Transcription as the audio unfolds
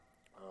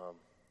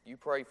you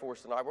pray for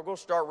us tonight. We're going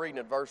to start reading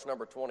at verse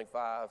number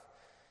 25.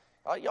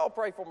 Y'all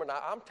pray for me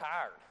tonight. I'm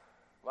tired.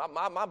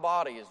 My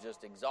body is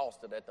just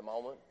exhausted at the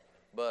moment.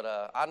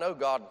 But I know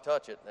God will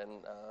touch it,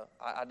 and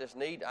I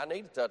need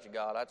to touch it,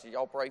 God.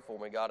 Y'all pray for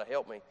me, God, to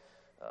help me.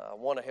 I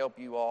want to help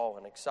you all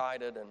and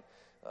excited,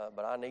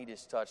 but I need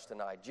His touch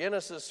tonight.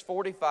 Genesis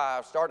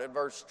 45, start at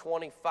verse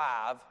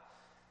 25,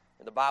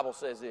 and the Bible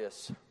says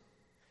this.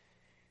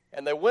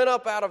 And they went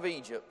up out of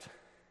Egypt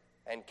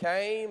and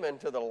came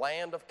into the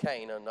land of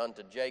Canaan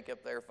unto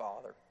Jacob their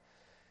father,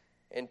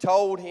 and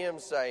told him,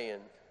 saying,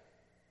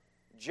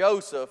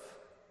 Joseph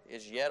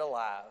is yet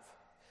alive,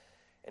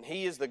 and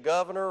he is the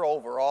governor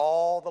over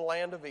all the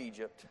land of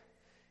Egypt.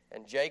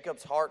 And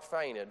Jacob's heart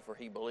fainted, for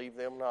he believed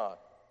them not.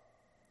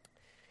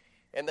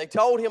 And they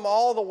told him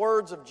all the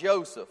words of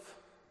Joseph,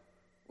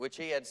 which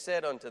he had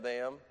said unto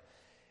them.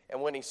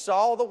 And when he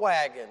saw the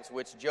wagons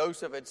which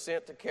Joseph had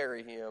sent to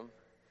carry him,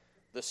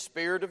 the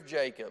spirit of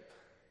Jacob,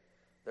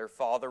 their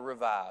father,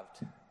 revived.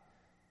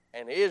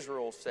 And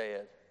Israel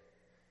said,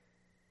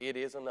 It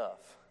is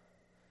enough.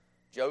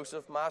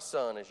 Joseph, my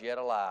son, is yet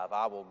alive.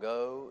 I will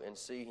go and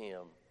see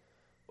him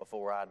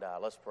before I die.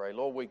 Let's pray.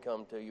 Lord, we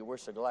come to you. We're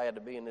so glad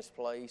to be in this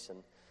place.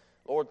 And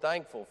Lord,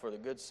 thankful for the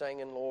good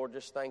singing, Lord.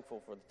 Just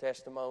thankful for the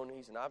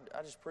testimonies. And I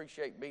just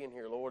appreciate being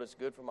here, Lord. It's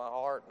good for my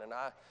heart. And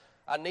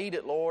I need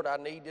it, Lord. I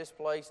need this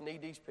place,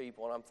 need these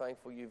people. And I'm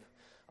thankful you've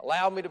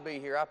allowed me to be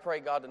here. I pray,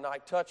 God,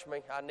 tonight, touch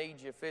me. I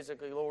need you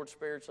physically, Lord,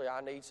 spiritually.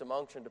 I need some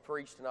unction to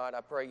preach tonight. I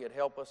pray you'd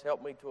help us.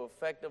 Help me to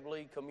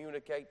effectively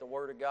communicate the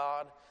Word of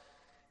God.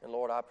 And,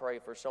 Lord, I pray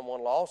for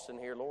someone lost in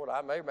here, Lord.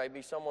 May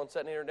be someone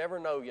sitting here who never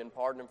know you in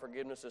pardon and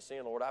forgiveness of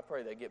sin. Lord, I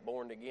pray they get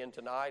born again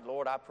tonight.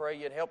 Lord, I pray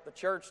you'd help the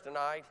church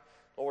tonight.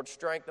 Lord,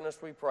 strengthen us,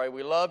 we pray.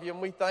 We love you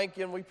and we thank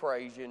you and we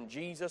praise you. In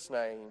Jesus'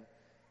 name,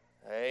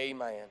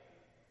 amen.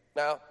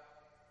 Now,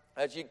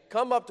 as you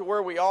come up to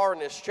where we are in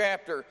this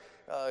chapter,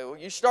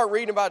 you start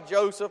reading about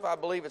Joseph. I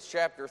believe it's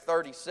chapter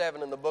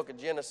 37 in the book of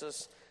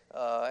Genesis.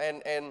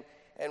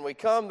 And we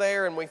come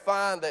there and we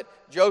find that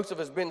Joseph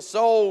has been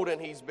sold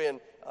and he's been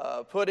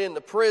put in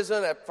the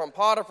prison from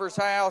Potiphar's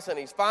house, and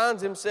he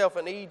finds himself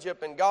in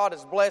Egypt, and God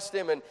has blessed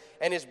him,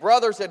 and his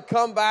brothers had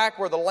come back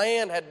where the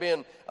land had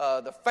been,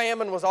 the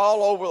famine was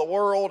all over the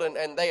world,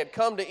 and they had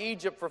come to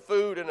Egypt for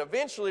food, and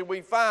eventually we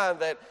find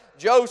that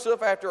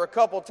Joseph, after a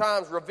couple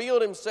times,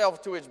 revealed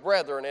himself to his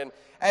brethren, and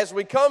as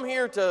we come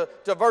here to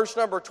verse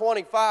number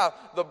 25,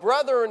 the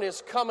brethren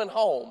is coming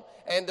home,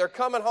 and they're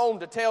coming home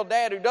to tell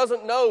Dad, who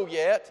doesn't know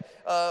yet,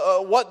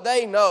 what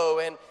they know.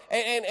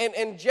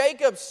 And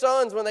Jacob's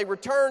sons, when they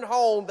returned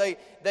home,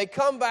 they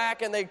come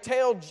back and they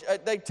tell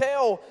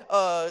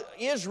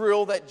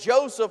Israel that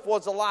Joseph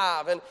was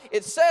alive. And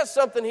it says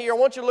something here. I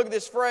want you to look at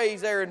this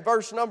phrase there in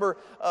verse number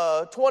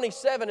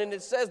 27. And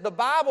it says, the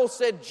Bible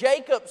said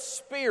Jacob's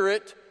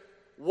spirit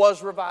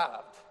was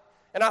revived.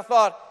 And I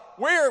thought,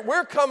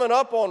 we're coming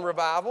up on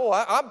revival.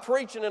 I'm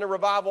preaching in a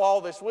revival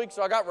all this week,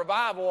 so I got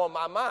revival on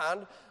my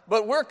mind.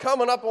 But we're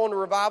coming up on the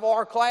revival.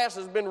 Our class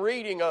has been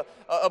reading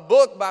a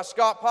book by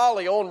Scott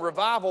Pauley on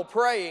revival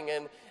praying.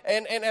 And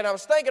I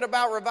was thinking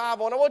about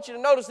revival, and I want you to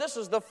notice this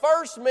is the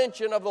first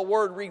mention of the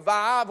word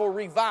revive or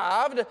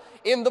revived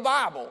in the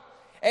Bible.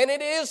 And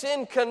it is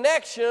in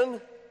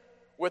connection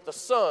with the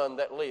Son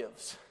that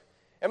lives.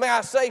 And may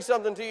I say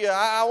something to you?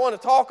 I want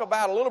to talk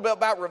about a little bit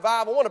about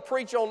revival. I want to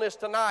preach on this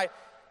tonight.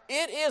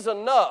 It is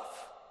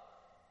enough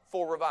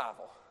for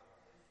revival.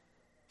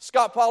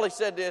 Scott Pauley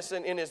said this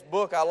in his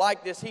book. I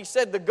like this. He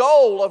said the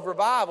goal of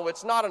revival,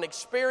 it's not an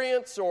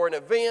experience or an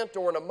event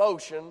or an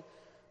emotion.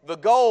 The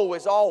goal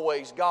is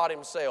always God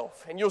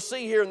Himself. And you'll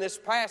see here in this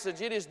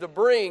passage, it is to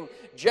bring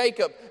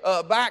Jacob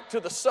back to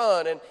the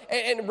son.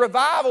 And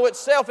revival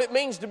itself, it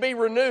means to be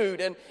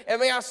renewed. And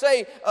may I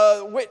say,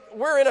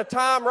 we're in a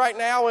time right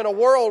now in a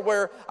world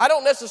where I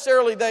don't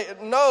necessarily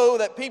know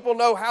that people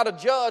know how to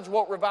judge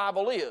what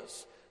revival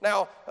is.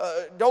 Now,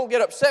 don't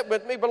get upset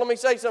with me, but let me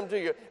say something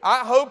to you. I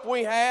hope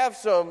we have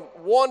some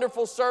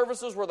wonderful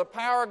services where the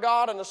power of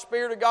God and the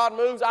Spirit of God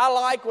moves. I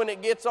like when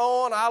it gets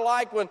on. I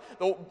like when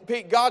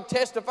God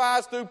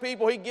testifies through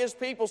people. He gives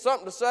people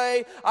something to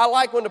say. I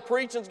like when the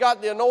preaching's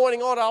got the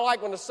anointing on it. I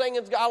like when the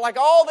singing's got, I like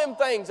all them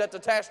things that's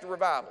attached to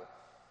revival.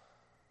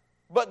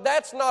 But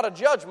that's not a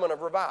judgment of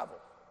revival.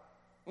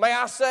 May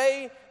I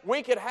say,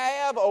 we could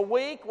have a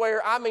week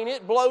where,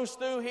 it blows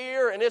through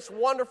here and it's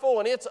wonderful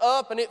and it's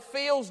up and it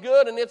feels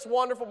good and it's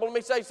wonderful. But let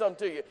me say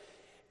something to you.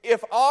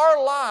 If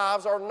our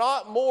lives are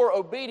not more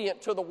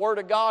obedient to the Word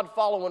of God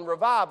following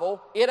revival,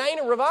 it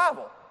ain't a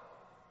revival.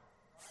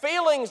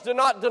 Feelings do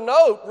not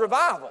denote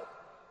revival.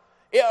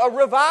 A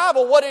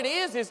revival, what it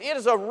is it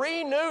is a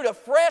renewed, a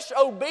fresh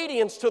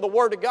obedience to the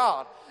Word of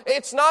God.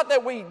 It's not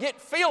that we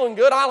get feeling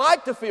good. I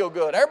like to feel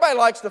good. Everybody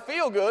likes to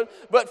feel good,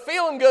 but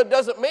feeling good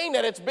doesn't mean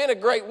that it's been a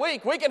great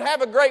week. We can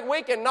have a great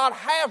week and not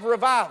have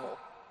revival.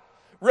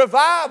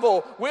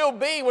 Revival will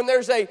be when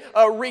there's a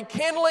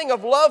rekindling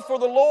of love for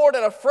the Lord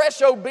and a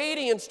fresh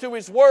obedience to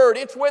His Word.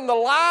 It's when the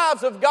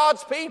lives of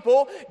God's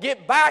people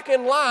get back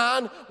in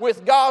line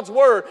with God's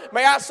Word.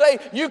 May I say,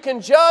 you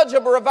can judge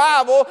a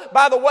revival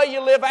by the way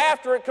you live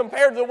after it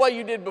compared to the way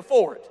you did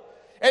before it.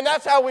 And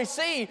that's how we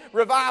see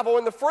revival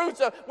and the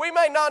fruits of. We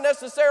may not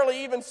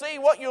necessarily even see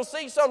what you'll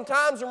see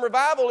sometimes in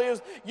revival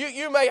is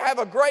you may have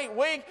a great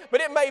week,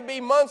 but it may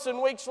be months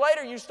and weeks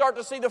later you start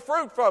to see the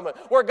fruit from it,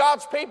 where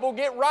God's people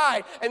get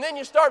right. And then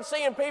you start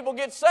seeing people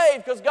get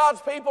saved because God's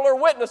people are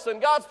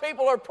witnessing, God's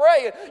people are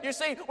praying. You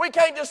see, we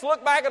can't just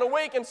look back at a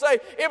week and say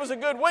it was a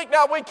good week.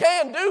 Now, we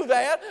can do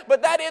that,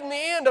 but that isn't the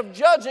end of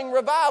judging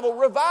revival.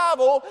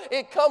 Revival,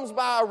 it comes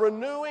by a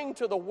renewing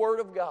to the Word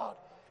of God.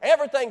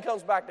 Everything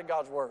comes back to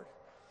God's Word.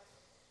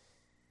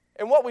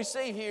 And what we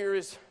see here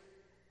is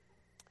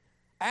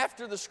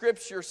after the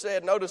Scripture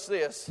said, notice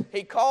this,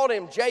 He called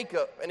him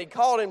Jacob, and He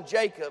called him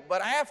Jacob.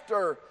 But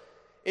after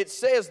it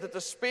says that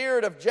the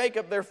spirit of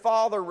Jacob, their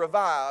father,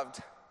 revived,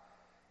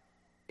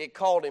 it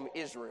called him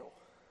Israel.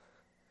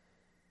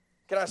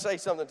 Can I say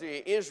something to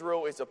you?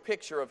 Israel is a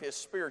picture of his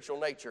spiritual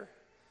nature.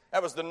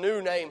 That was the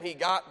new name he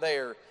got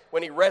there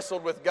when he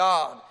wrestled with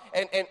God.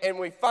 And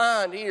we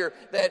find here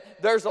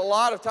that there's a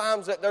lot of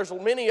times that there's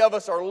many of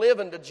us are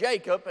living to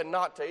Jacob and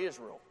not to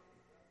Israel.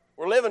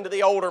 We're living to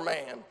the older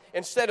man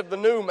instead of the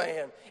new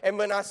man. And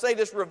when I say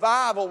this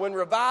revival, when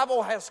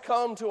revival has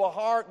come to a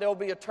heart, there'll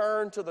be a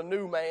turn to the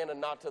new man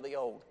and not to the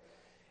old.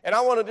 And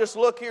I want to just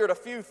look here at a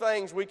few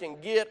things we can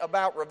get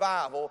about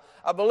revival.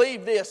 I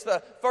believe this,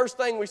 the first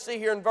thing we see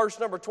here in verse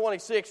number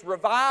 26,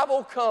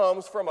 revival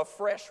comes from a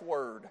fresh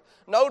word.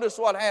 Notice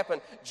what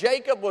happened.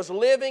 Jacob was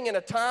living in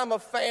a time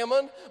of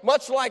famine,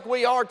 much like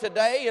we are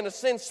today. In a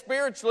sense,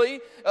 spiritually,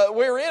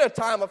 we're in a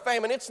time of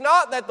famine. It's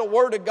not that the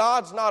Word of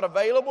God's not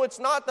available. It's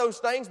not those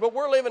things, but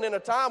we're living in a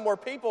time where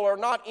people are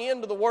not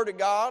into the Word of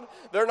God.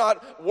 They're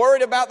not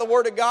worried about the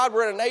Word of God.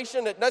 We're in a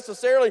nation that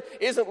necessarily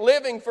isn't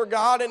living for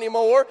God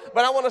anymore.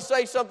 But I want to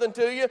say something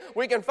to you.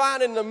 We can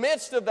find in the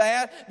midst of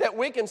that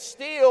we can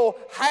still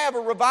have a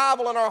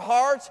revival in our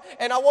hearts.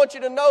 And I want you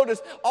to notice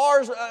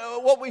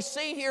what we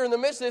see here in the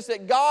midst of this,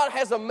 that God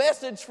has a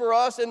message for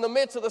us in the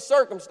midst of the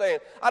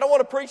circumstance. I don't want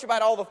to preach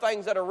about all the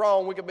things that are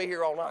wrong. We could be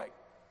here all night.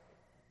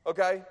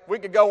 Okay? We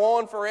could go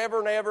on forever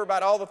and ever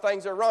about all the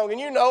things that are wrong. And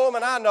you know them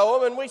and I know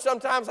them, and we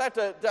sometimes have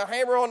to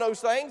hammer on those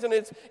things, and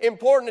it's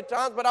important at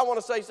times. But I want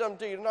to say something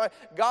to you tonight.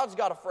 God's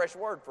got a fresh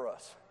word for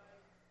us.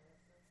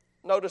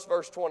 Notice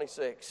verse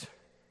 26.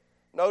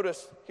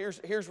 Notice, here's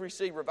where we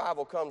see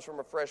revival comes from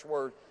a fresh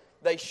word.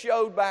 They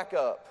showed back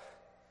up,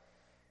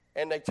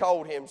 and they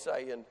told him,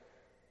 saying,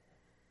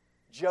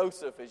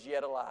 Joseph is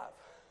yet alive.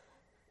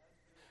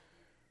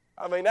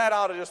 I mean, that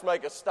ought to just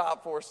make us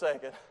stop for a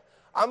second.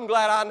 I'm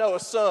glad I know a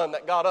son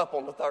that got up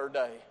on the third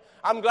day.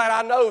 I'm glad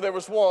I know there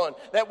was one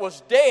that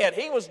was dead.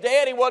 He was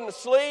dead. He wasn't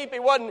asleep. He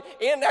wasn't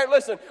in there.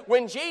 Listen,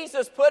 when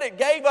Jesus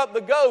gave up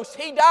the ghost,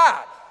 he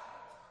died.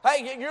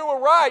 Hey, you were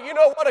right. You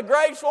know what a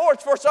grave for?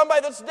 It's for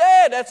somebody that's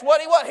dead. That's what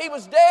he was. He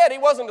was dead. He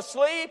wasn't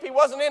asleep. He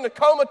wasn't in a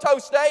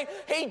comatose state.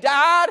 He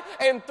died,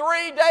 and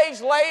 3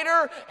 days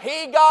later,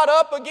 he got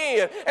up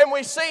again. And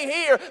we see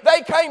here,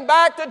 they came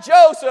back to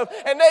Joseph,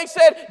 and they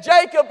said,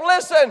 Jacob,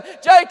 listen,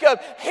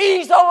 Jacob,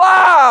 he's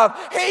alive.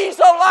 He's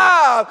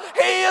alive.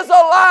 He is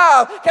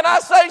alive. Can I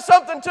say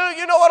something to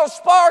you? You know what a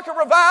spark of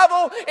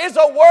revival is?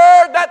 A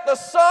word that the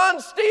Son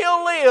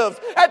still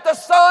lives, that the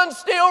Son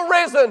still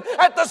risen,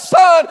 that the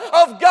Son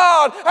of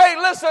God, hey,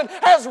 listen,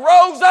 has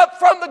rose up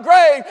from the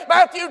grave.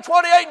 Matthew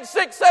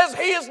 28:6 says,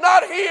 He is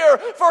not here,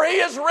 for He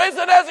is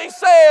risen as He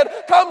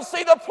said. Come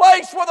see the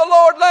place where the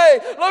Lord lay.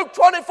 Luke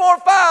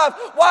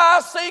 24:5,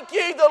 why seek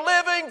ye the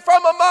living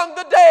from among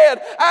the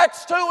dead?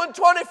 Acts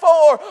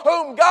 2:24,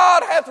 whom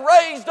God hath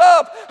raised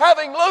up,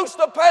 having loosed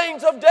the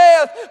pains of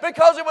death,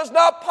 because it was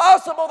not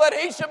possible that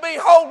He should be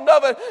holden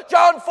of it.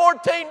 John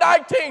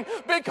 14:19,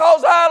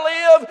 because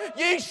I live,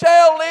 ye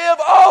shall live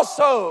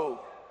also.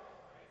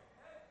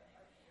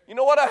 You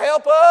know what will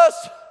help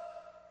us?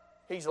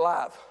 He's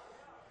alive.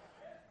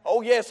 Oh,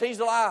 yes, He's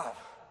alive.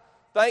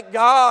 Thank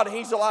God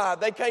He's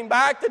alive. They came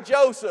back to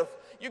Joseph.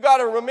 You got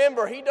to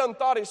remember, he done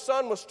thought his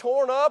son was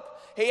torn up.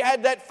 He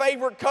had that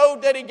favorite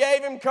coat that he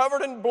gave him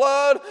covered in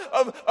blood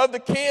of the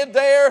kid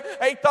there.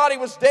 He thought he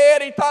was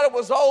dead. He thought it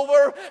was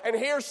over. And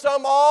here's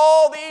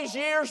all these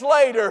years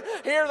later.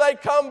 Here they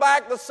come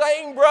back, the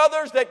same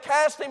brothers that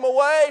cast him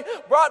away,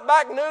 brought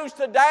back news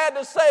to Dad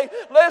to say,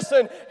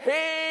 listen,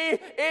 he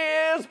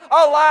is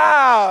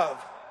alive.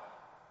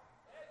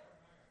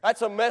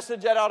 That's a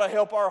message that ought to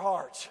help our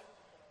hearts.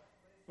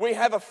 We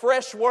have a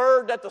fresh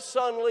word that the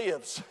Son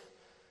lives.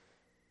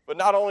 But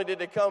not only did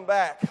they come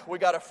back, we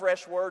got a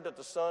fresh word that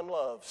the Son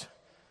loves.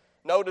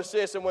 Notice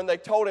this, and when they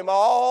told him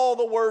all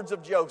the words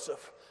of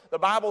Joseph, the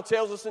Bible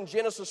tells us in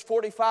Genesis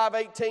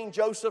 45:18,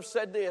 Joseph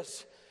said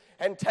this,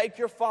 and take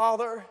your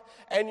father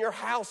and your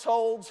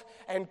households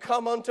and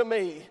come unto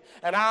me,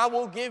 and I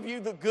will give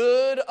you the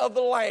good of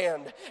the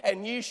land,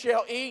 and ye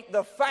shall eat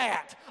the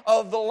fat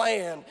of the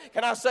land.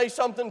 Can I say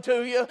something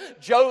to you?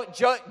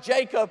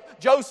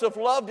 Joseph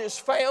loved his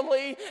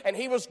family, and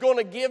he was going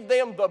to give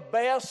them the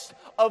best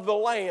of the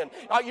land.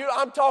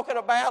 I'm talking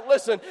about,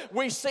 listen,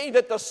 we see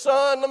that the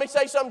son, let me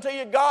say something to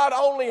you, God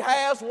only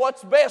has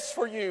what's best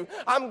for you.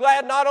 I'm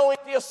glad not only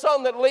is he a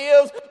son that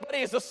lives, but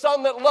he's a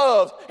son that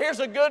loves. Here's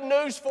the good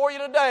news for you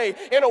today.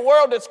 In a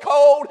world that's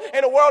cold,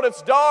 in a world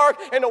that's dark,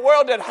 in a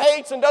world that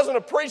hates and doesn't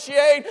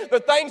appreciate the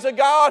things of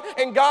God,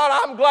 and God,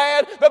 I'm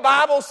glad the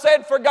Bible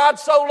said, for God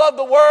so loved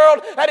the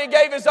world that he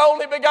gave his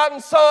only begotten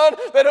Son,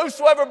 that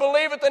whosoever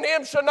believeth in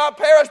him should not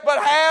perish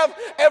but have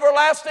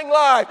everlasting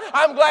life.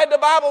 I'm glad the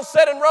Bible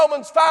said in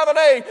Romans 5 and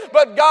 8,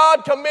 but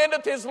God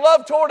commendeth his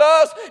love toward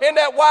us in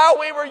that while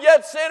we were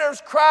yet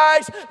sinners,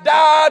 Christ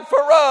died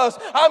for us.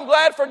 I'm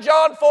glad for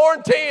John 4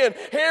 and 10.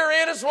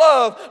 Herein is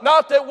love,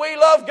 not that we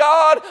love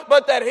God,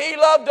 but that he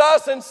loved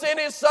us and sent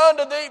his Son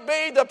to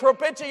be the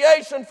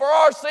propitiation for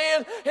our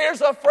sins.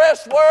 Here's a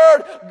fresh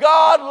word.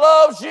 God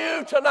loves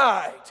you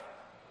tonight.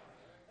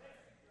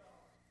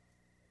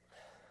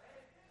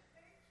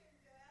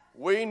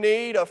 We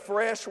need a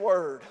fresh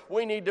word.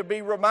 We need to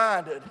be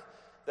reminded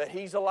that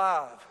he's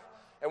alive.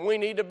 And we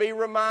need to be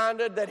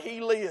reminded that he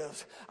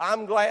lives.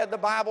 I'm glad the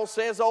Bible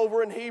says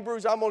over in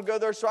Hebrews, I'm going to go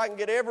there so I can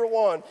get every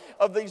one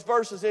of these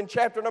verses in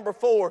chapter number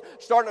 4,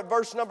 starting at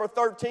verse number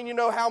 13. You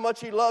know how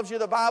much he loves you.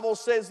 The Bible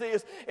says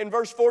this in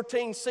verse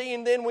 14,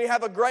 seeing then we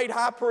have a great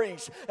high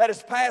priest that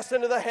has passed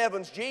into the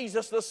heavens,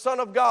 Jesus the Son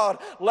of God.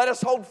 Let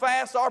us hold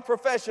fast our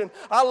profession.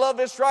 I love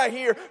this right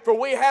here. For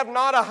we have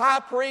not a high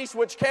priest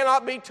which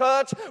cannot be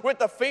touched with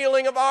the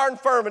feeling of our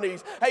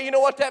infirmities. Hey, you know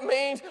what that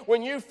means?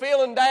 When you're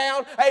feeling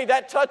down, hey,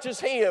 that touches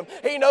him.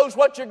 He knows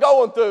what you're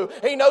going through.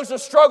 He knows the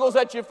struggles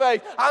that you face.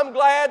 I'm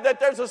glad that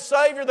there's a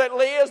Savior that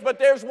lives, but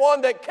there's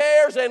one that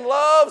cares and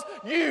loves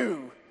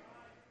you.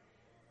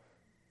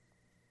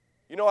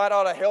 You know, that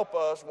ought to help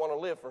us want to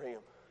live for him.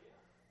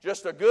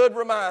 Just a good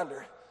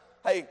reminder.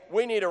 Hey,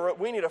 we need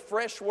a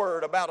fresh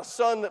word about a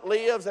son that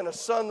lives and a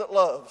son that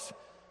loves.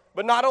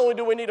 But not only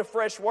do we need a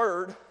fresh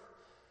word,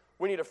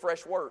 we need a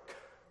fresh work.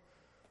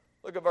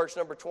 Look at verse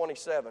number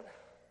 27.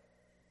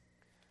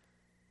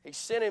 He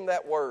sent him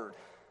that word.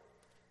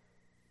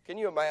 Can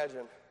you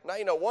imagine? Now,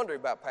 you no wonder he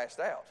about passed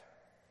out.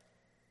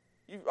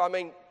 He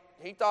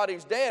thought he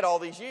was dead all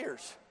these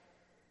years.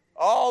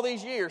 All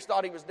these years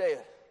thought he was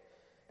dead.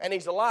 And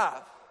he's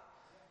alive.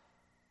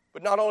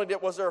 But not only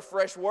was there a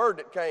fresh word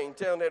that came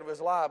telling that he was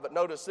alive, but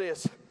notice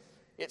this.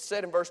 It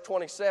said in verse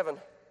 27,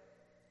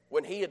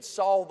 when he had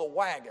saw the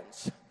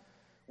wagons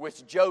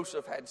which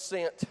Joseph had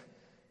sent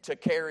to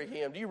carry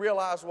him. Do you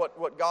realize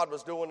what God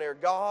was doing there?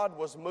 God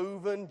was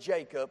moving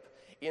Jacob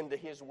into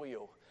his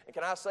will. And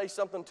can I say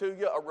something to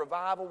you? A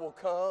revival will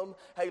come.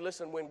 Hey,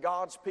 listen, when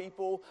God's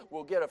people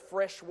will get a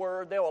fresh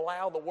word, they'll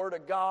allow the Word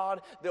of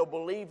God. They'll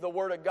believe the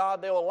Word of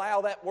God. They'll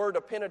allow that Word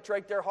to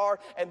penetrate their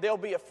heart, and there'll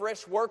be a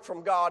fresh work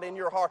from God in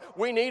your heart.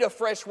 We need a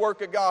fresh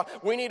work of God.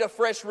 We need a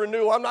fresh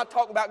renewal. I'm not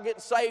talking about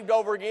getting saved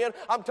over again.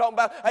 I'm talking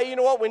about, hey, you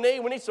know what we need?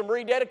 We need some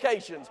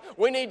rededications.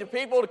 We need the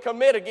people to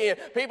commit again.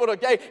 People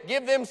to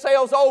give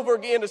themselves over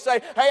again to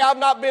say, hey, I've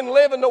not been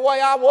living the way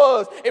I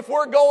was. If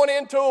we're going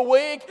into a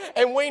week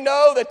and we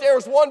know that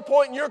there's one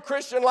point in your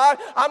Christian life,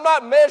 I'm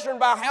not measuring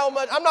by how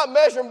much, I'm not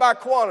measuring by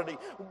quantity.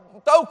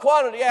 Throw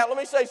quantity out. Let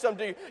me say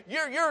something to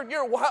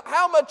you.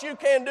 How much you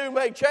can do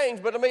may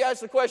change, but let me ask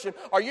the question,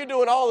 are you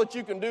doing all that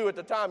you can do at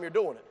the time you're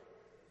doing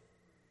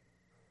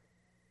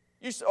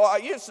it?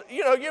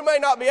 You may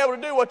not be able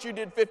to do what you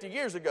did 50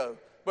 years ago,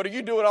 but are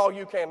you doing all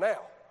you can now?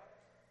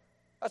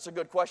 That's a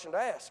good question to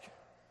ask.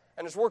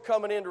 And as we're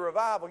coming into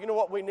revival, you know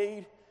what we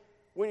need?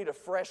 We need a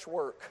fresh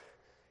work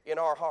in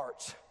our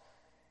hearts.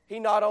 He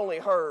not only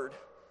heard,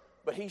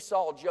 but he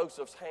saw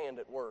Joseph's hand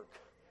at work.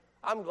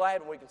 I'm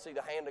glad when we can see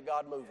the hand of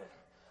God moving.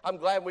 I'm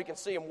glad we can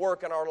see him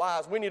work in our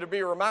lives. We need to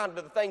be reminded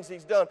of the things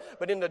he's done.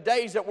 But in the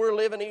days that we're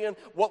living in,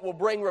 what will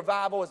bring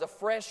revival is a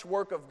fresh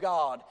work of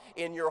God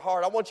in your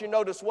heart. I want you to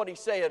notice what he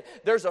said.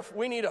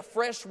 We need a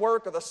fresh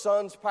work of the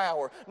Son's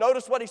power.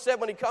 Notice what he said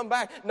when he come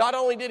back. Not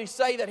only did he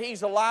say that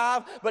he's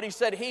alive, but he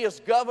said he is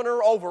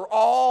governor over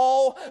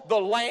all the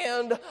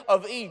land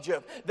of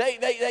Egypt.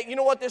 You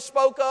know what this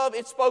spoke of?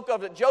 It spoke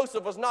of that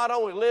Joseph was not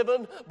only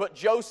living, but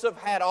Joseph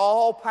had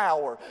all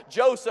power.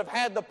 Joseph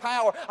had the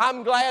power.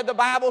 I'm glad the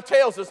Bible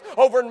tells us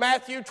over in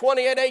Matthew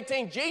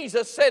 28:18,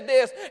 Jesus said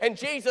this, and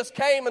Jesus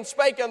came and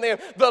spake unto them.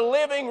 The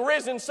living,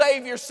 risen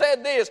Savior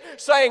said this,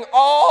 saying,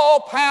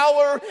 all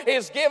power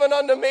is given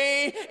unto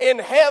me in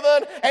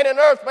heaven and in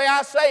earth. May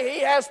I say, he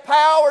has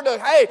power to,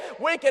 hey,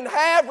 we can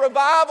have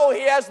revival.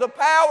 He has the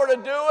power to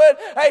do it,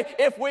 hey,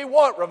 if we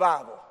want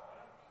revival.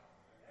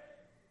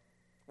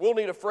 We'll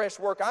need a fresh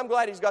work. I'm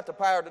glad he's got the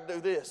power to do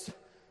this.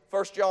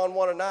 1 John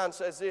 1:9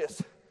 says this,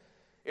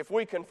 if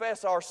we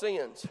confess our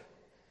sins,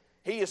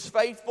 he is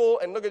faithful,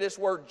 and look at this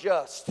word,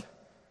 just.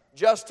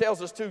 Just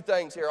tells us two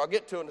things here. I'll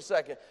get to it in a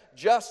second.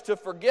 Just to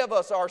forgive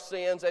us our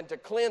sins and to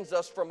cleanse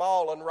us from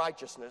all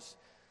unrighteousness.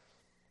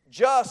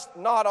 Just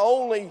not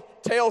only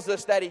tells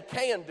us that He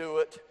can do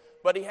it,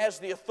 but He has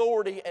the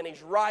authority and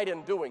He's right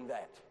in doing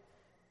that.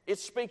 It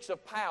speaks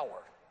of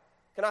power.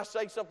 Can I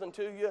say something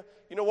to you?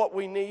 You know what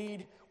we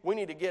need? We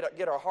need to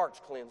get our hearts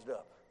cleansed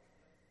up.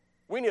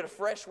 We need a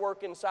fresh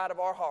work inside of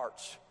our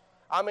hearts.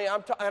 I mean,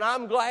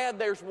 I'm glad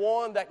there's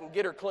one that can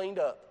get her cleaned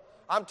up.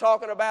 I'm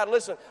talking about,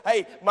 listen,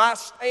 hey, my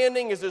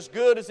standing is as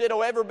good as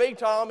it'll ever be,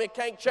 Tom. It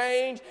can't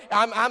change.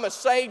 I'm as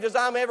saved as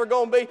I'm ever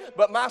going to be.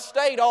 But my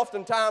state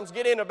oftentimes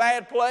get in a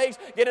bad place,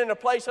 get in a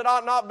place that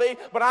ought not be.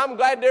 But I'm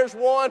glad there's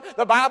one.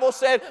 The Bible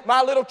said,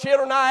 my little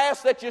children, I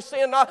ask that you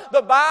sin not.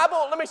 The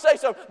Bible, let me say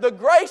something. The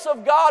grace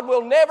of God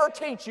will never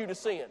teach you to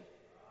sin.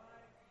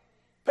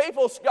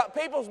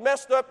 People's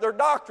messed up their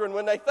doctrine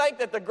when they think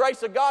that the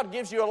grace of God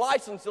gives you a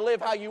license to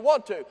live how you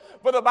want to.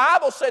 But the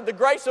Bible said the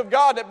grace of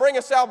God that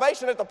bringeth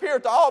salvation hath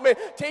appeared to all men,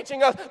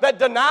 teaching us that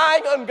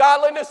denying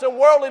ungodliness and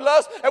worldly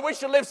lust, and we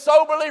should live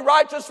soberly,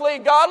 righteously,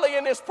 godly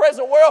in this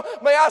present world.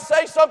 May I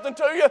say something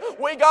to you?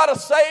 We got a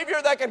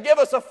Savior that can give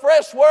us a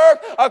fresh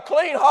work, a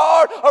clean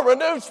heart, a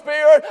renewed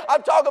spirit.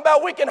 I'm talking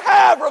about we can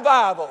have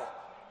revival.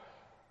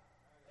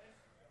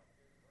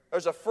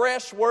 There's a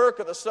fresh work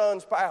of the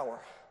Son's power.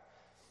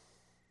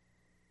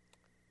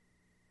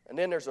 And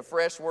then there's a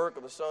fresh work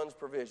of the Son's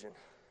provision.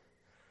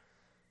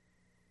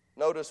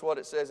 Notice what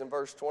it says in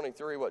verse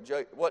 23,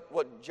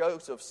 what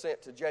Joseph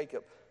sent to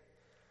Jacob.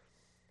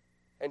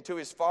 And to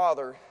his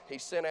father he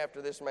sent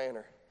after this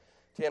manner: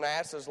 10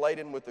 asses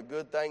laden with the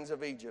good things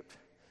of Egypt,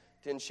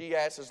 10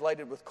 she-asses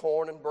laden with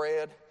corn and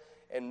bread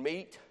and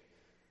meat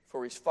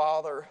for his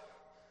father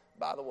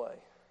by the way.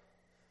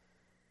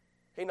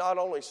 He not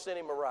only sent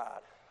him a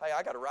ride. Hey,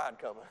 I got a ride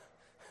coming.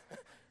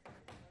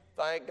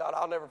 Thank God.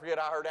 I'll never forget,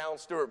 I heard Alan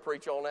Stewart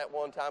preach on that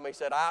one time. He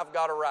said, I've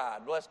got a ride.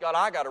 Bless God,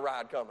 I got a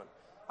ride coming.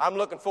 I'm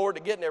looking forward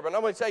to getting there. But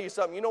I'm going to tell you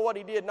something. You know what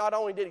he did? Not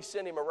only did he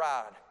send him a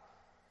ride,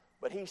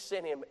 but he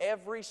sent him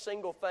every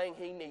single thing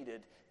he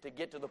needed to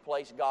get to the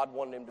place God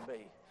wanted him to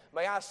be.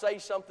 May I say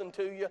something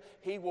to you?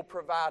 He will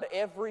provide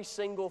every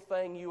single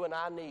thing you and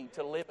I need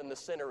to live in the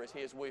center of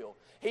His will.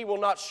 He will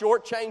not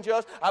shortchange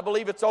us. I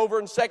believe it's over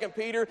in 2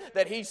 Peter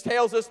that He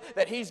tells us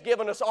that He's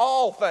given us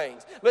all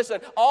things.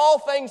 Listen, all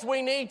things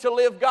we need to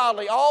live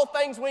godly, all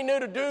things we need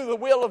to do the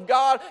will of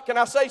God. Can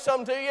I say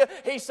something to you?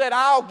 He said,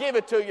 I'll give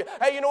it to you.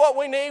 Hey, you know what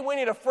we need? We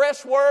need a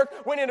fresh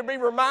work. We need to be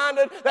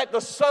reminded that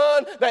the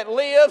Son that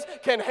lives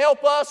can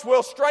help us,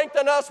 will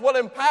strengthen us, will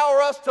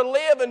empower us to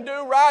live and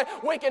do right.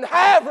 We can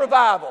have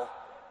revival.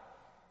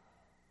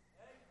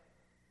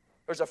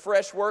 There's a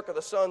fresh work of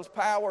the Son's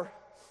power,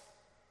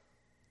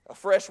 a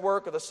fresh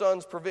work of the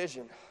Son's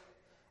provision.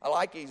 I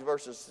like these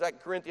verses, 2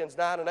 Corinthians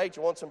 9 and 8.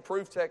 You want some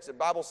proof text? The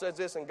Bible says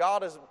this: and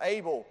God is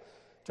able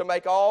to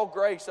make all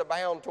grace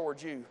abound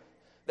towards you,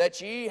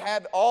 that ye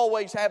have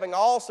always having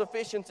all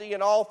sufficiency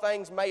in all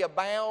things may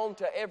abound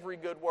to every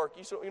good work.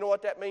 You know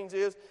what that means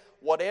is,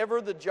 whatever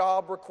the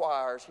job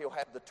requires, He'll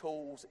have the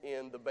tools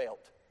in the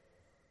belt.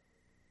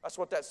 That's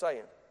what that's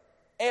saying.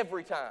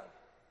 Every time.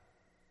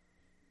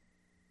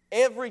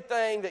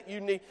 Everything that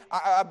you need.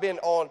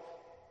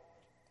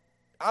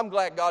 I'm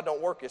glad God don't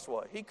work this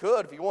way. He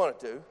could if He wanted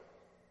to.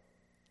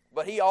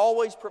 But He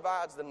always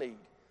provides the need.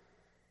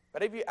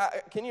 But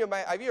can you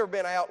imagine, have you ever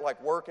been out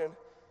like working?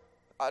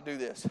 I do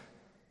this.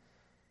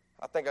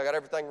 I think I got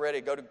everything ready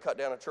to go to cut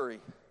down a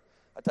tree.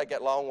 I take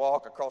that long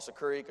walk across the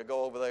creek. I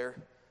go over there.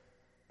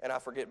 And I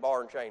forget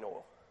bar and chain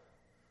oil.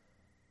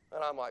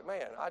 And I'm like,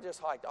 man, I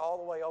just hiked all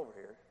the way over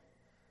here.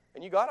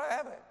 And you got to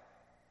have it.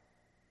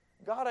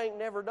 God ain't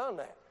never done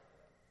that.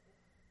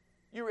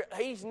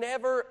 He's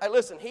never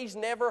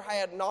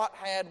not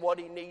had what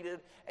He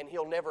needed, and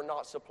He'll never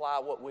not supply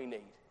what we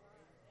need.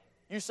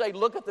 You say,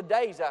 look at the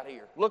days out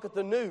here. Look at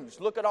the news.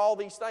 Look at all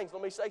these things.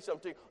 Let me say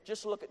something to you.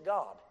 Just look at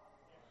God.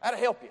 That'll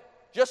help you.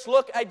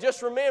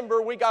 Just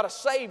remember, we got a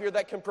Savior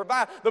that can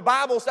provide. The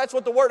Bible, that's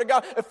what the Word of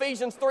God,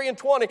 Ephesians 3 and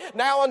 20.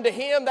 Now unto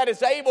Him that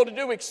is able to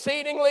do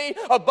exceedingly,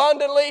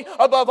 abundantly,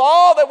 above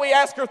all that we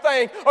ask or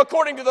think,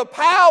 according to the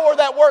power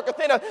that worketh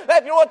in us.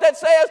 You know what that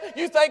says?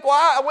 You think,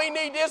 well, we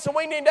need this and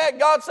we need that.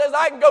 God says,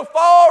 I can go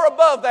far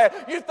above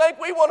that. You think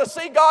we want to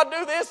see God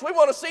do this? We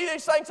want to see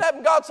these things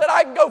happen. God said,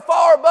 I can go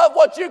far above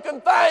what you can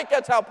think.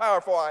 That's how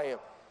powerful I am.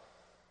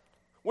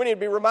 We need to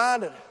be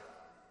reminded.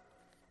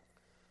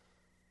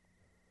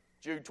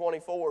 Jude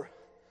 24,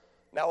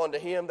 now unto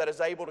Him that is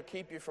able to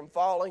keep you from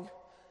falling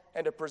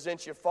and to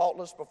present you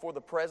faultless before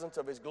the presence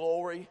of His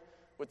glory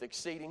with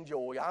exceeding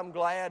joy. I'm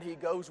glad He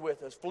goes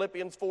with us.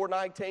 Philippians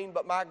 4:19,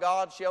 but my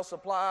God shall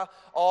supply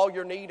all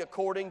your need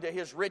according to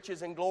His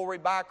riches and glory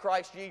by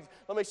Christ Jesus.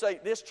 Let me say,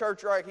 this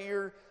church right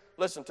here,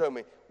 listen to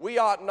me, we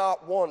ought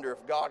not wonder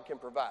if God can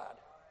provide.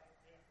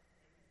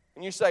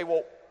 And you say,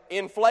 well,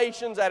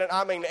 inflation's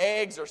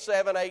eggs are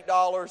 $7,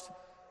 $8.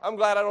 I'm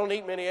glad I don't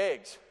eat many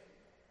eggs.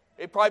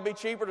 It'd probably be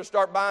cheaper to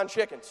start buying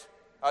chickens.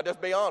 I'll just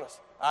be honest.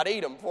 I'd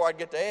eat them before I'd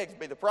get the eggs,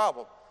 be the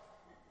problem.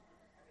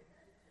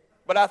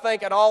 But I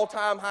think at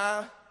all-time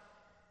high,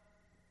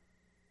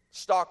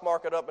 Stock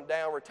market up and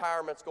down,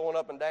 retirements going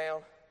up and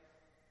down,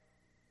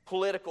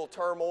 political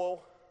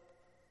turmoil,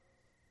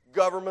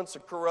 governments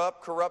are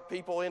corrupt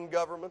people in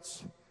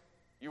governments.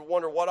 You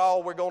wonder what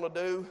all we're going to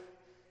do.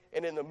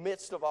 And in the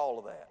midst of all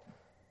of that,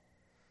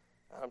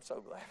 I'm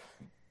so glad.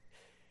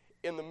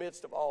 In the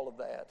midst of all of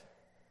that,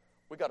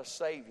 we got a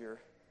Savior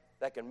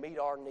that can meet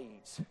our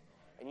needs.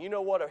 And you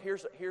know what?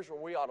 Here's where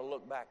we ought to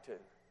look back to.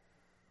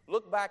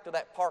 Look back to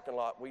that parking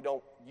lot we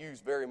don't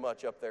use very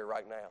much up there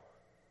right now.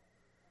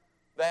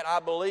 That I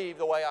believe,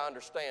 the way I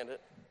understand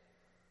it,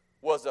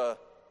 was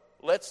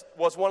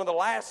one of the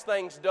last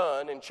things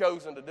done and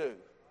chosen to do.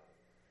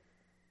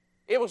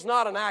 It was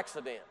not an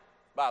accident,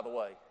 by the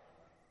way.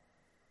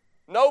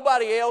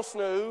 Nobody else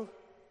knew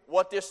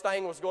what this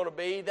thing was going to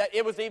be, that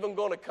it was even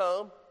going to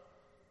come.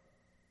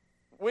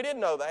 We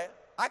didn't know that.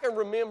 I can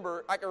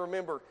remember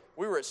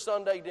we were at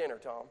Sunday dinner,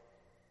 Tom,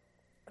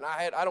 and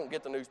I don't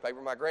get the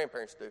newspaper, my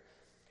grandparents do.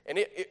 And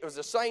it was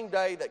the same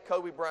day that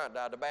Kobe Bryant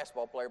died, the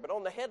basketball player, but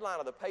on the headline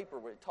of the paper,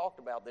 we talked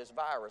about this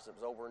virus that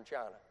was over in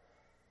China.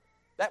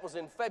 That was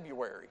in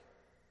February.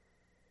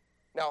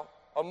 Now,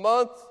 a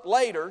month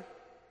later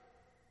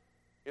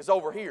is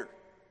over here.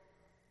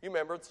 You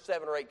remember,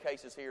 7 or 8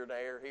 cases here and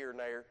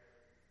there.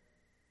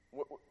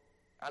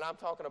 And I'm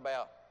talking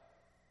about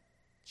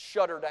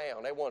shut her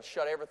down. They want to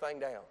shut everything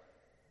down.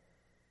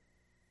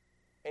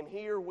 And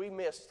here we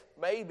missed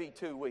maybe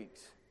 2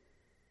 weeks.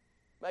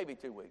 Maybe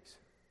 2 weeks.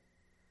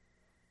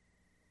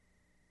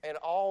 And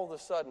all of a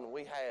sudden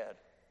we had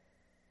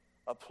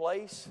a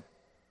place,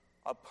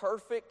 a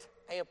perfect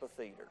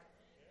amphitheater.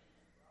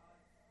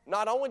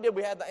 Not only did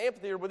we have the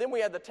amphitheater, but then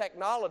we had the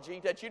technology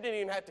that you didn't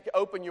even have to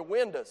open your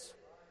windows.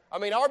 I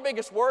mean, our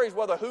biggest worry is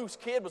whether whose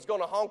kid was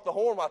going to honk the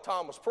horn while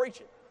Tom was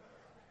preaching.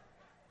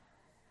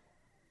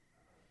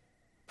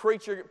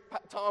 Preacher,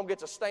 Tom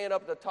gets to stand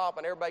up at the top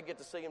and everybody gets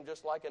to see him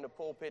just like in the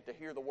pulpit to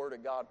hear the Word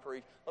of God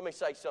preached. Let me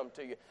say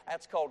something to you.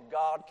 That's called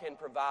God can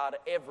provide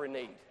every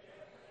need.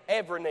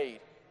 Every need.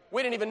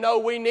 We didn't even know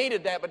we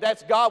needed that, but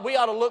that's God. We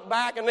ought to look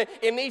back, and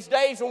in these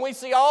days when we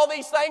see all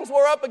these things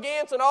we're up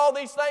against and all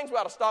these things, we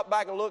ought to stop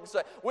back and look and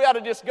say, we ought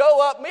to just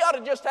go up. We ought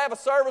to just have a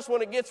service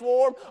when it gets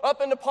warm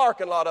up in the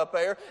parking lot up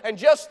there and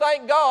just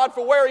thank God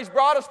for where He's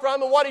brought us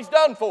from and what He's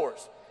done for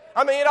us.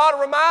 I mean, it ought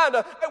to remind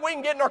us that we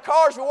can get in our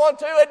cars if we want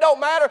to. It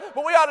don't matter,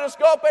 but we ought to just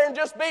go up there and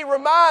just be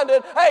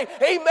reminded, hey,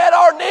 He met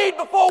our need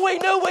before we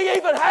knew we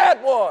even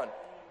had one.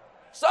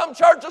 Some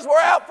churches were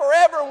out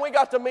forever, and we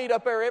got to meet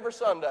up there every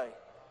Sunday.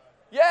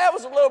 Yeah, it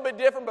was a little bit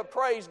different, but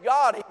praise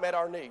God, He met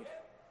our need.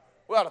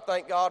 We ought to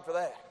thank God for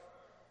that.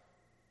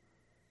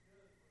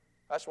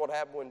 That's what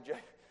happened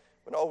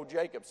when old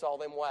Jacob saw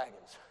them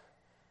wagons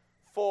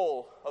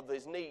full of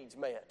his needs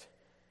met.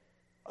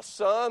 A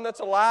son that's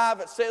alive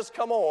that says,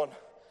 come on,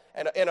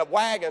 and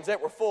wagons that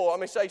were full.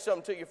 Let me say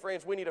something to you,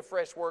 friends. We need a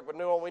fresh work, but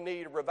no, we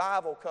need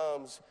revival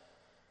comes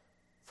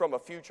from a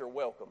future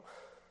welcome.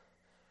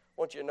 I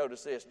want you to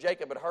notice this.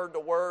 Jacob had heard the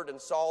word and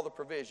saw the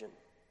provision.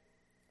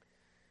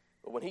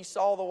 But when he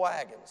saw the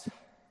wagons,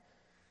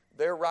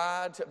 that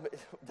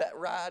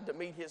ride to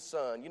meet his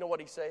son, you know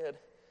what he said?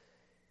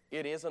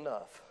 It is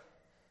enough.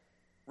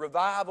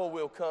 Revival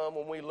will come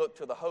when we look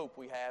to the hope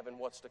we have in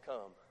what's to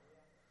come.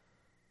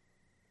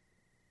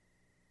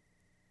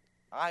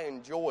 I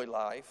enjoy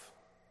life.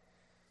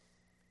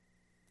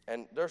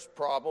 And there's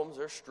problems,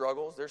 there's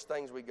struggles, there's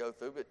things we go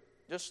through. But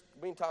just,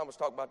 me and Tom was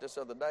talking about this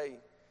the other day.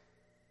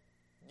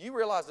 Do you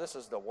realize this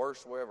is the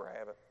worst we'll ever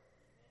have it?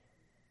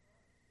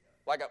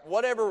 Like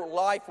whatever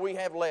life we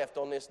have left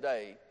on this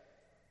day,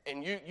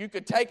 and you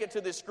could take it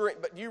to this screen,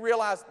 but you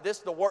realize this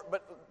is the worst.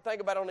 But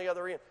think about it on the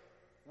other end.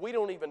 We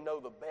don't even know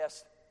the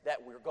best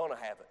that we're going to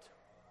have it.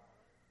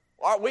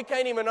 All right, we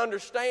can't even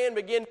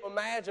begin to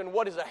imagine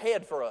what is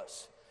ahead for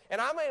us.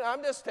 And I mean,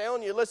 I'm just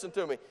telling you, listen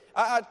to me.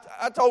 I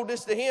told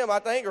this to him, I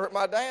think, or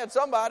my dad,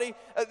 somebody,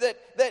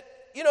 that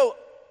you know,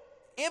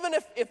 even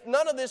if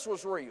none of this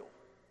was real,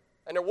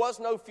 and there was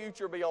no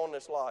future beyond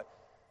this life,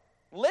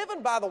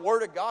 living by the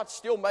Word of God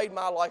still made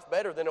my life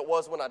better than it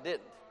was when I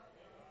didn't.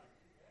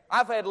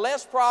 I've had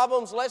less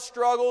problems, less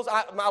struggles.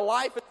 My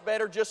life is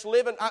better just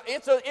living.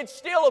 It's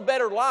still a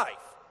better life.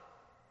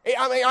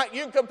 I mean,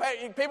 you can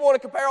compare. People want to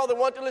compare all they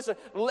want to. Listen,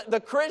 the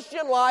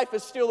Christian life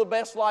is still the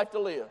best life to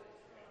live.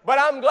 But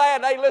I'm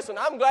glad, hey, listen,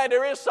 I'm glad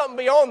there is something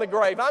beyond the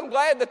grave. I'm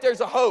glad that there's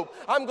a hope.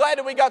 I'm glad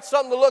that we got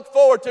something to look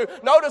forward to.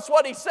 Notice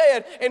what he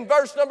said in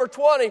verse number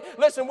 20.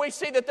 Listen, we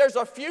see that there's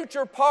a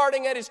future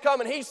parting that is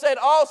coming. He said,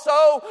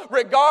 also,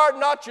 regard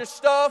not your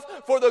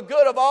stuff, for the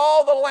good of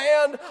all the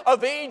land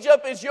of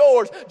Egypt is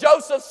yours.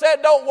 Joseph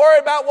said, don't worry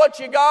about what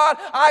you got.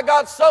 I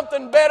got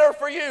something better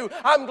for you.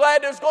 I'm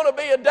glad there's going to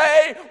be a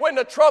day when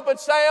the trumpet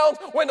sounds,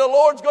 when the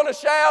Lord's going to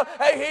shout.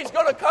 Hey, He's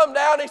going to come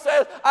down. He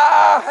says,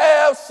 I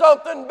have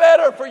something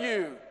better for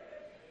you.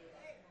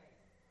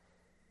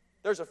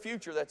 There's a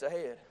future that's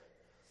ahead.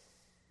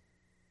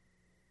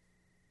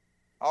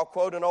 I'll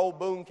quote an old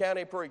Boone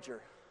County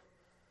preacher.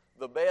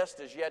 The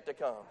best is yet to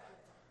come.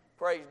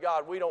 Praise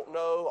God. We don't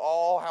know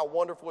all how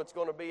wonderful it's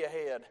going to be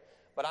ahead.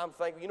 But I'm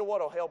thinking, you know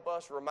what will help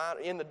us remind?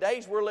 In the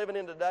days we're living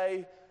in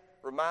today,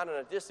 reminding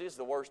us this is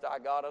the worst I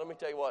got. And let me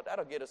tell you what,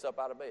 that'll get us up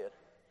out of bed.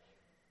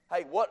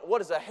 Hey,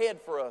 what is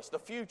ahead for us? The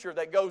future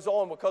that goes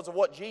on because of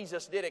what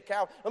Jesus did at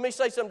Calvary. Let me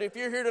say something. If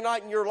you're here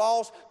tonight and you're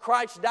lost,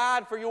 Christ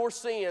died for your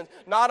sins,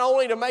 not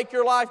only to make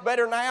your life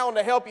better now and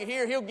to help you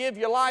here. He'll give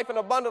you life and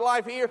abundant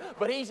life here,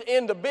 but He's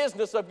in the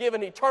business of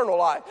giving eternal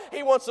life.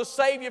 He wants to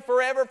save you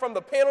forever from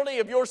the penalty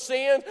of your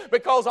sins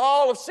because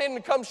all of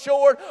sin comes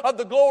short of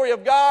the glory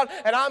of God,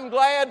 and I'm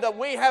glad that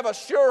we have a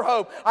sure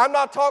hope. I'm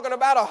not talking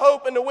about a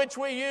hope into which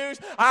we use.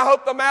 I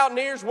hope the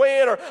Mountaineers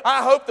win, or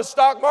I hope the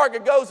stock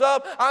market goes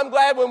up. I'm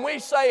glad when we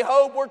say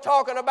hope, we're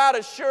talking about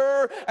as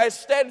sure, as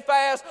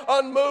steadfast,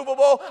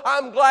 unmovable.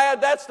 I'm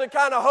glad that's the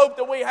kind of hope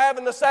that we have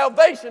in the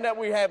salvation that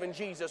we have in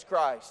Jesus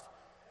Christ.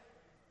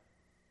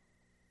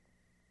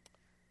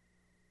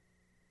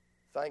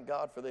 Thank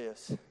God for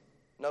this.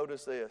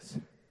 Notice this.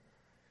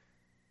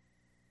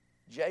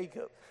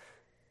 Jacob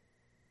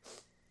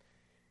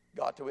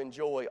got to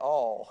enjoy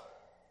all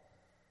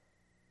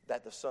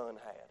that the son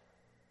had.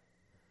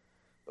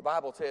 The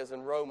Bible says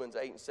in Romans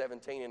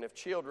 8:17, and if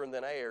children,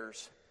 then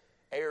heirs,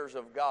 heirs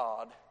of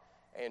God,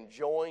 and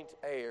joint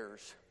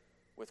heirs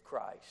with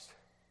Christ.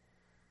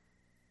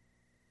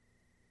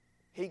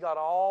 He got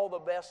all the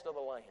best of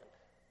the land.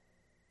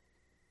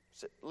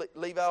 So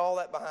leave out all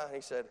that behind.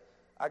 He said,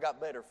 I got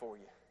better for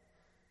you.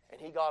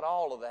 And he got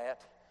all of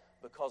that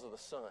because of the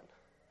Son.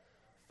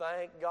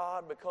 Thank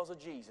God, because of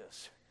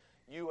Jesus,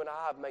 you and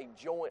I have made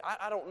joint.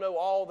 I don't know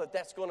all that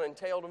that's going to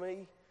entail to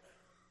me.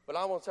 But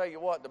I want to tell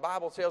you what, the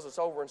Bible tells us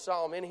over in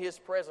Psalm, in His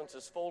presence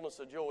is fullness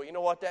of joy. You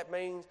know what that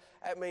means?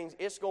 That means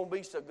it's going to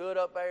be so good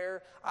up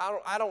there.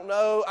 I don't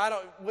know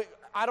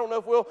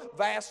if we'll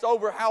vast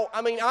over how,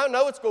 I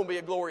know it's going to be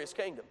a glorious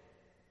kingdom.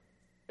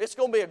 It's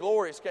going to be a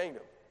glorious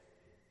kingdom.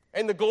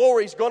 And the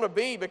glory is going to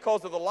be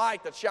because of the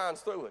light that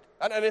shines through it.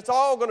 And it's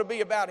all going to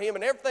be about Him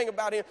and everything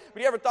about Him.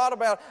 But you ever thought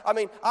about,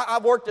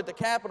 I've worked at the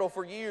Capitol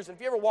for years, and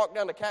if you ever walk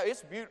down the Capitol,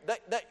 it's beautiful.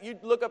 You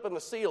look up in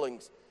the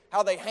ceilings,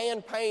 how they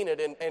hand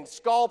painted and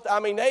sculpted.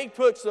 They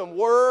put some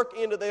work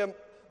into them,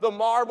 the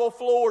marble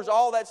floors,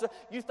 all that stuff.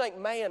 You think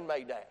man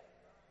made that.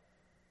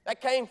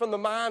 That came from the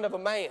mind of a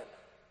man.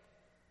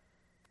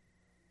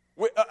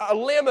 A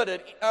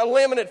limited,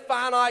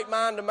 finite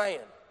mind of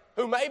man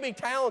who may be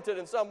talented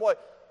in some way.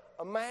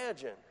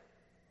 Imagine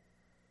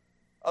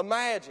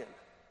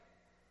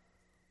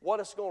what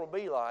it's going to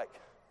be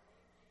like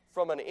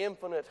from an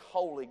infinite,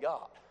 holy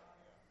God.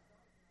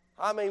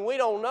 We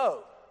don't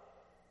know.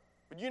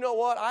 But you know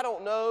what? I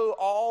don't know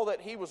all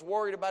that He was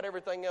worried about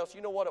everything else.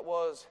 You know what it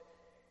was?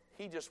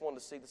 He just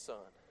wanted to see the Son.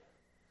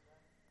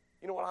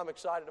 You know what I'm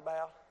excited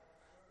about?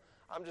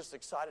 I'm just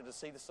excited to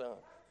see the Son.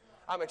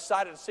 I'm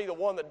excited to see the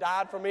one that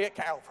died for me at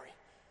Calvary.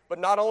 But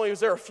not only is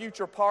there a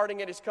future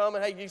parting at His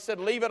coming, hey, He said,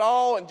 leave it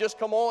all and just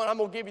come on. I'm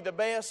going to give you the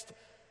best.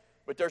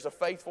 But there's a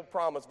faithful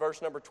promise,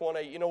 verse number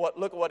 28. You know what?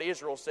 Look at what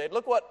Israel said.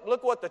 Look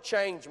what the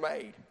change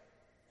made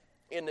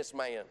in this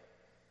man.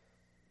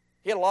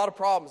 He had a lot of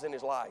problems in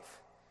his life.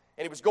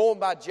 And he was going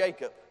by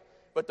Jacob.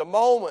 But the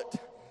moment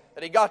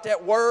that he got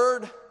that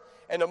word,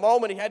 and the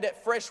moment he had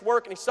that fresh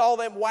work and he saw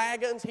them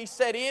wagons, he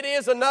said, it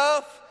is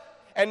enough.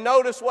 And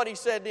notice what he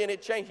said then,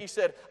 it changed. He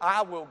said,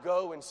 I will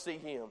go and see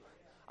Him.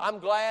 I'm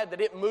glad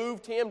that it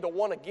moved him to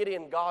want to get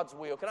in God's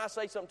will. Can I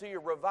say something to you?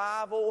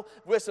 Revival,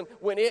 listen,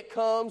 when it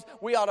comes,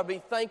 we ought to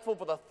be thankful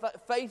for the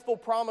faithful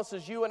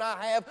promises you and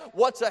I have.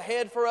 What's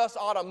ahead for us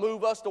ought to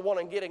move us to want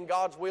to get in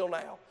God's will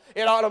now.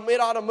 It ought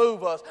to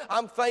move us.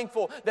 I'm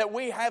thankful that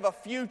we have a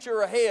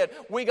future ahead.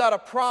 We got a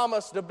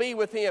promise to be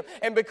with Him.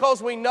 And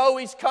because we know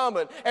He's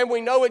coming and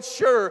we know it's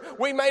sure,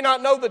 we may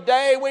not know the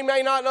day, we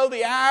may not know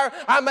the hour.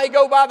 I may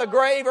go by the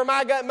grave or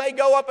may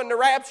go up in the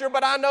rapture,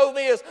 but I know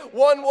this.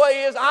 One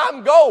way is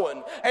I'm going.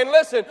 And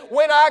listen,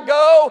 when I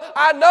go,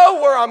 I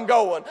know where I'm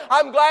going.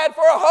 I'm glad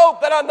for a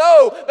hope that I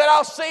know that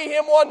I'll see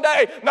Him one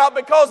day, not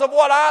because of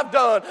what I've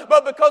done,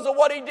 but because of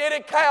what He did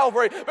at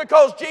Calvary,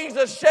 because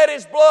Jesus shed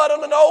His blood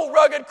on an old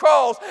rugged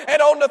cross and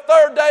on the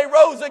third day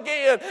rose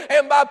again.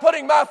 And by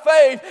putting my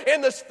faith in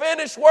this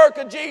finished work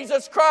of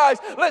Jesus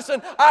Christ,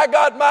 listen, I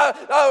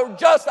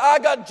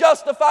got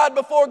justified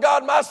before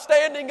God. My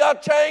standing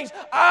got changed.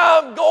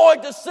 I'm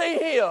going to see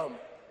Him.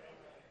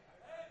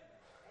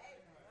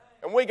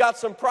 And we got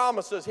some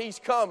promises. He's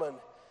coming.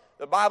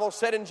 The Bible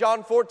said in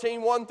John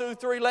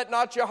 14:1-3, let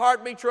not your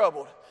heart be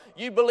troubled.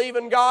 You believe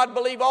in God,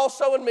 believe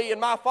also in me. In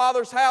my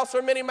Father's house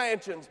are many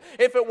mansions.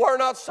 If it were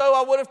not so,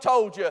 I would have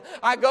told you.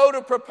 I go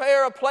to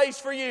prepare a place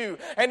for you.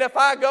 And if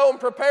I go and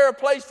prepare a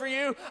place for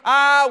you,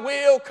 I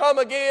will come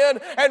again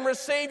and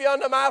receive you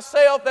unto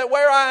myself, that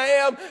where I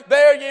am,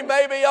 there ye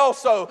may be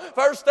also.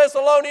 1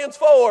 Thessalonians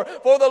 4,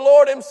 for the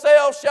Lord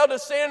Himself shall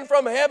descend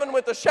from heaven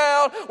with a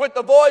shout, with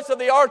the voice of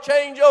the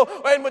archangel,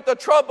 and with the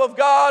trump of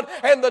God,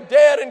 and the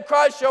dead in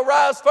Christ shall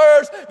rise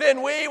first.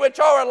 Then we which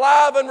are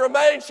alive and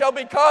remain shall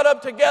be caught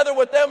up together together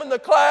with them in the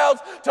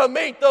clouds to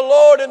meet the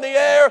Lord in the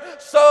air,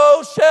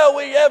 so shall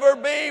we ever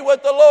be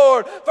with the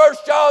Lord. 1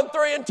 John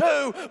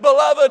 3:2,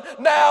 beloved,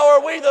 now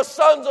are we the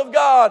sons of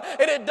God,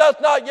 and it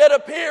doth not yet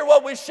appear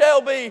what we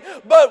shall be,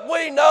 but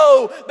we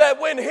know that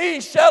when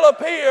he shall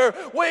appear,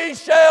 we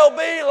shall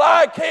be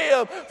like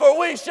him, for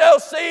we shall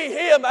see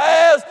him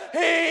as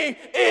he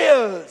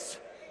is.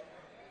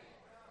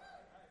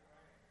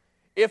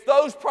 If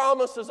those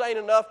promises ain't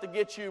enough to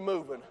get you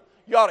moving,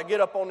 you ought to get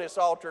up on this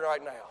altar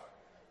right now.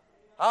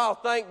 Oh,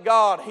 thank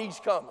God he's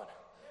coming.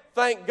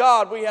 Thank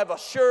God we have a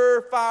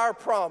surefire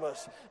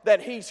promise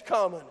that he's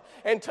coming.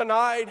 And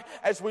tonight,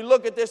 as we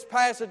look at this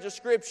passage of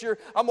Scripture,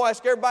 I'm going to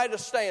ask everybody to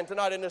stand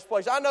tonight in this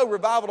place. I know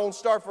revival don't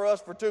start for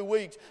us for 2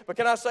 weeks, but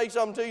can I say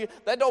something to you?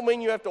 That don't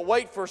mean you have to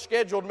wait for a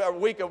scheduled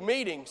week of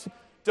meetings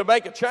to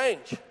make a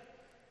change.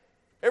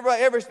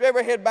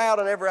 Every head bowed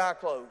and every eye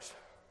closed.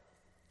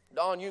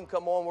 Don, you can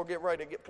come on. We're getting ready to get